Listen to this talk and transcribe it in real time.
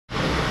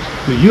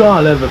Do you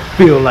all ever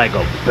feel like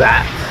a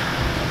bat?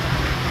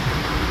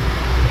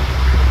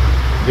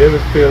 Do you ever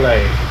feel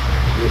like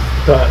you're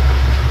stuck,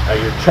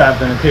 like you're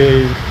trapped in a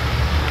cage?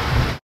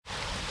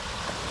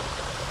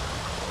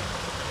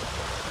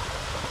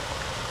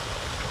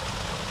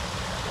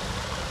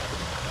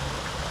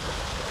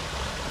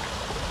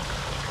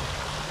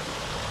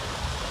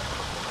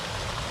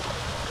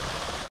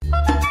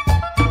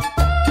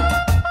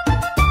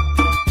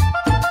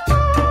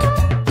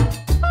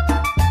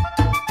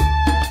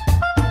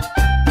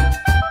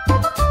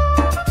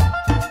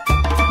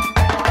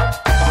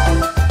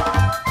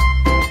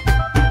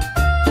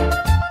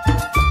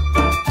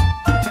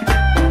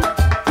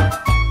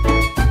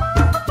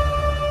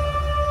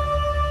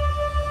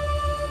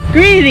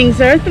 Greetings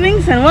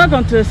Earthlings and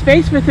welcome to A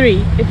Space for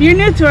Three. If you're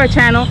new to our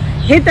channel,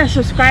 hit that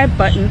subscribe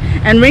button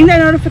and ring that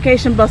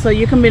notification bell so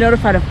you can be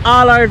notified of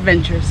all our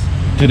adventures.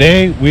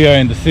 Today we are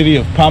in the city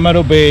of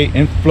Palmetto Bay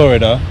in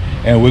Florida,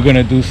 and we're going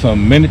to do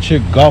some miniature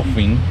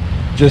golfing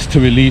just to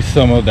release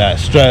some of that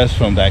stress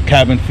from that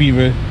cabin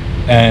fever,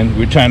 and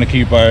we're trying to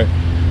keep our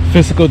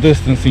physical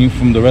distancing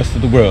from the rest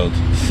of the world.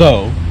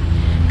 So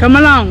come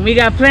along, we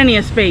got plenty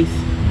of space.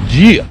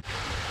 Yeah.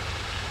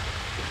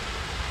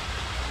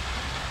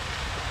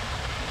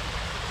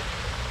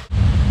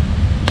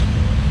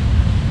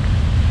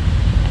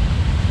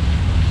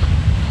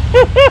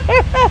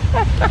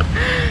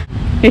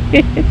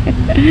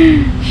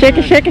 Shake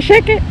it, shake it,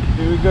 shake it.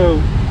 Here we go.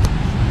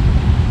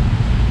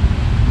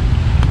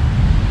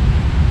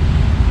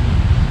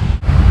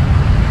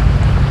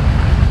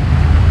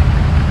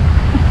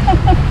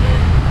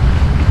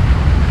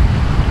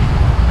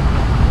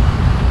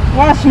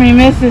 Watch me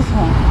miss this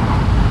one.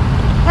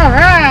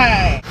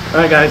 Alright.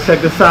 Alright guys,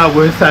 check this out.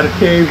 We're inside a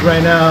cave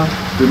right now.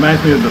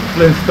 Reminds me of the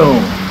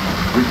Flintstones.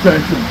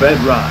 Return to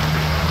bedrock.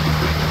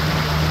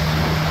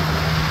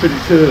 Pretty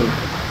chill.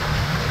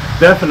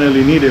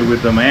 Definitely needed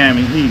with the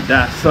Miami heat.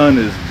 That sun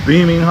is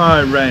beaming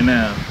hard right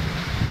now.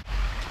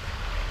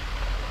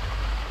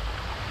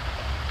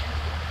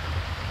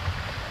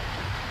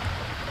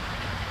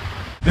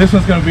 This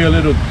one's gonna be a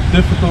little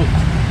difficult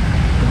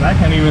because I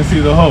can't even see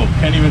the hole.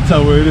 Can't even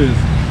tell where it is.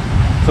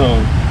 So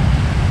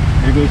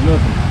here goes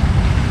nothing.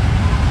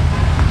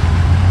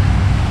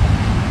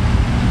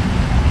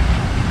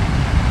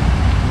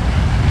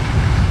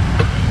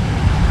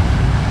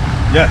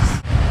 Yes.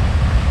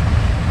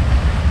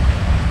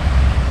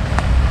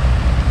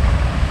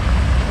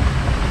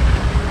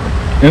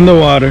 In the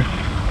water.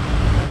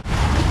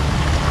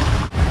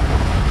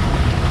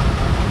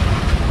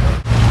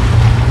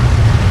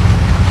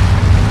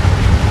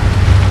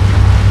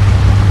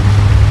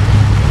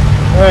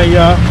 Alright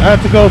y'all, I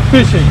have to go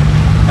fishing.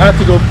 I have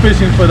to go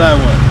fishing for that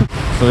one.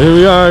 So here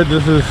we are.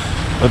 This is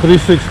a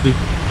 360.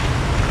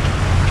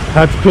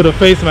 Had to put a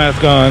face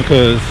mask on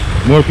because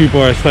more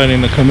people are starting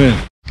to come in.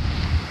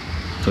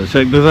 So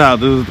check this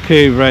out. This is the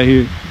cave right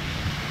here.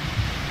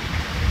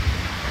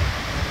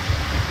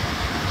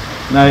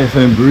 Nice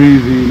and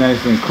breezy,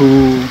 nice and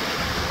cool.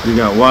 You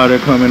got water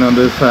coming on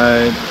this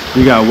side.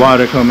 You got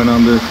water coming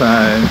on this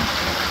side.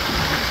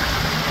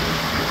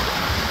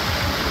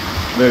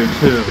 Very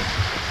chill.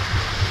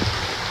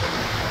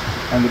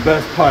 And the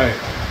best part,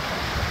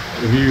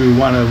 if you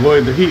want to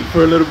avoid the heat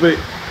for a little bit,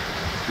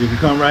 you can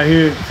come right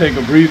here, take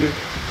a breather.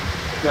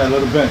 Got a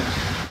little bench.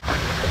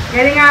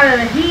 Getting out of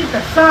the heat,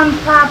 the sun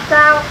popped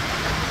out,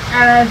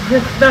 and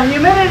the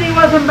humidity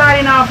wasn't bad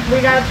enough. We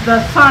got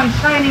the sun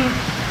shining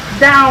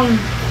down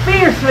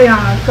fiercely on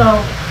us,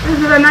 so this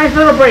is a nice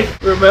little break.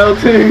 We're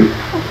melting.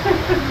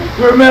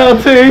 We're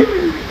melting.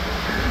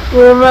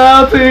 We're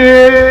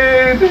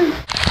melting.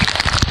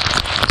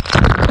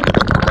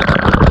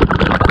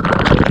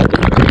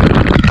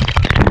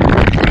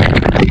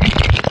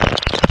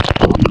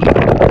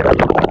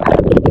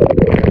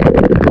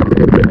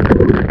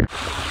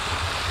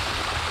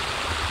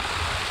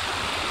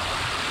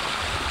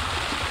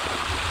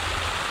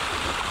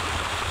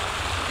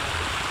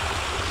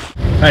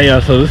 Hey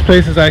y'all, so this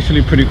place is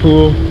actually pretty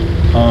cool.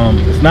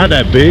 It's not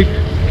that big,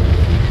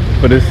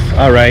 but it's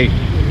alright.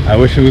 I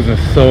wish it wasn't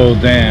so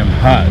damn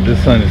hot.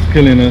 This sun is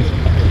killing us,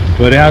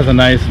 but it has a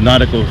nice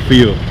nautical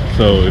feel.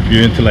 So if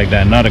you're into like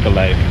that nautical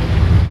life.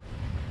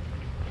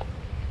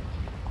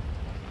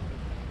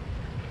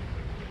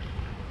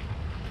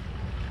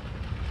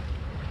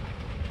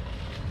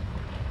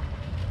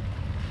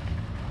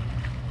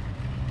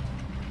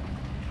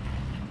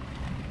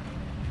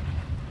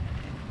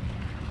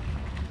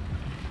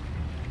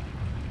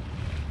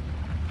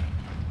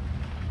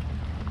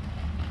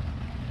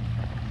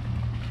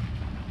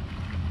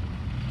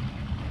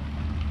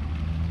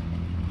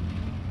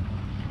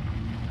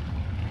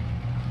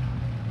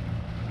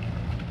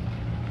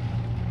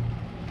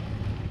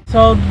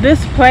 So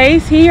this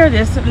place here,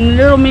 this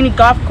little mini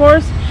golf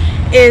course,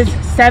 is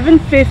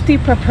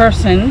 $7.50 per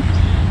person.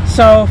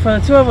 So for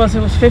the two of us, it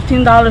was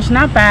 $15.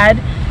 Not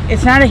bad.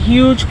 It's not a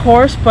huge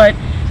course, but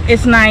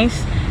it's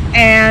nice.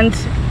 And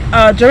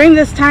during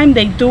this time,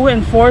 they do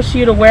enforce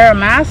you to wear a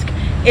mask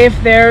if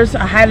there's a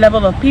high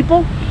level of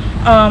people.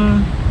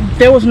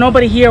 there was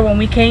nobody here when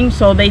we came,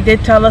 so they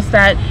did tell us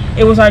that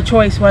it was our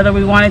choice whether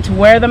we wanted to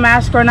wear the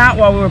mask or not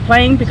while we were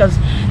playing, because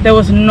there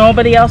was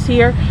nobody else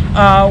here.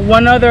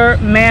 One other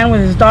man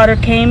with his daughter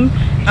came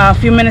a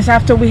few minutes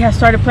after we had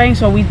started playing,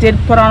 so we did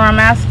put on our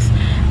masks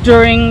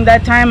during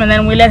that time, and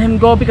then we let him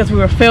go because we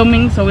were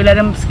filming, so we let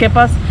him skip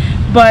us.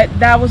 But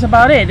that was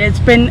about it. It's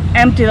been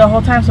empty the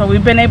whole time, so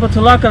we've been able to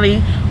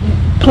luckily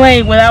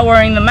play without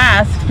wearing the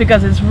masks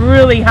because it's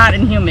really hot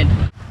and humid.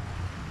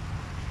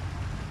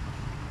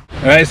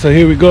 All right, so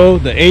here we go,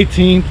 the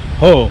 18th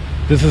hole.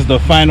 This is the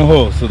final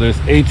hole, so there's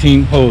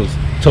 18 holes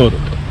total.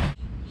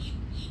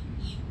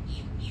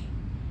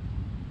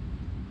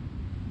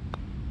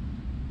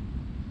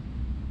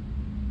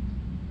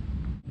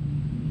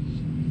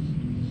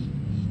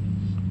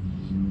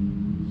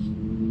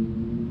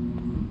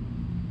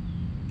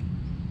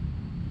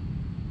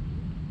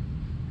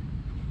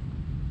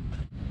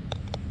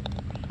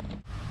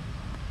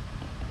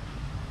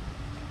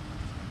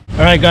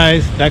 All right,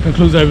 guys, that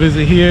concludes our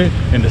visit here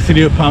in the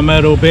city of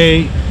Palmetto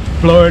Bay,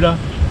 Florida,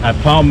 at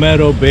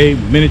Palmetto Bay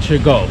Miniture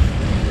Golf.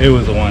 It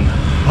was one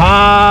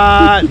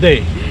hot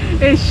day.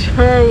 It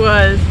sure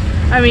was.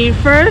 I mean,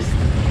 first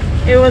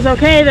it was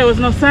okay, there was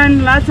no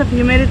sun, lots of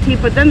humidity,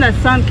 but then the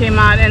sun came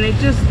out and it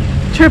just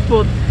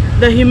tripled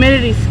the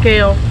humidity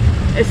scale.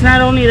 It's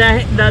not only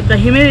the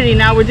humidity,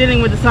 now we're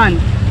dealing with the sun.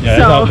 Yeah, so,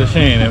 it's off the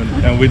chain.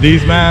 And with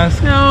these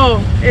masks,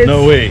 no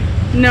way.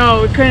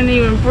 No, we couldn't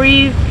even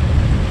breathe.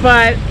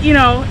 But you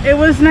know, it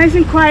was nice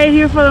and quiet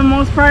here for the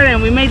most part,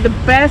 and we made the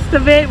best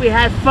of it. We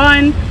had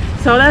fun,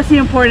 so that's the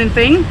important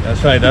thing.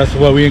 That's right, that's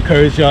what we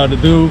encourage y'all to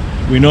do.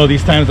 We know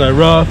these times are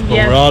rough, but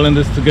we're all in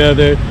this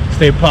together.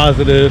 Stay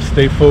positive,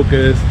 stay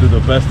focused, do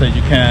the best that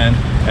you can.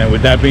 And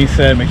with that being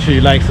said, make sure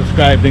you like,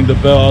 subscribe, ding the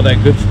bell, all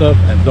that good stuff.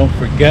 And don't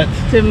forget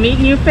to meet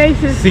new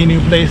faces, see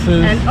new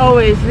places, and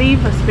always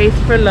leave a space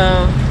for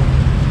love.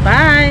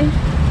 Bye.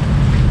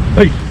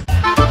 Peace.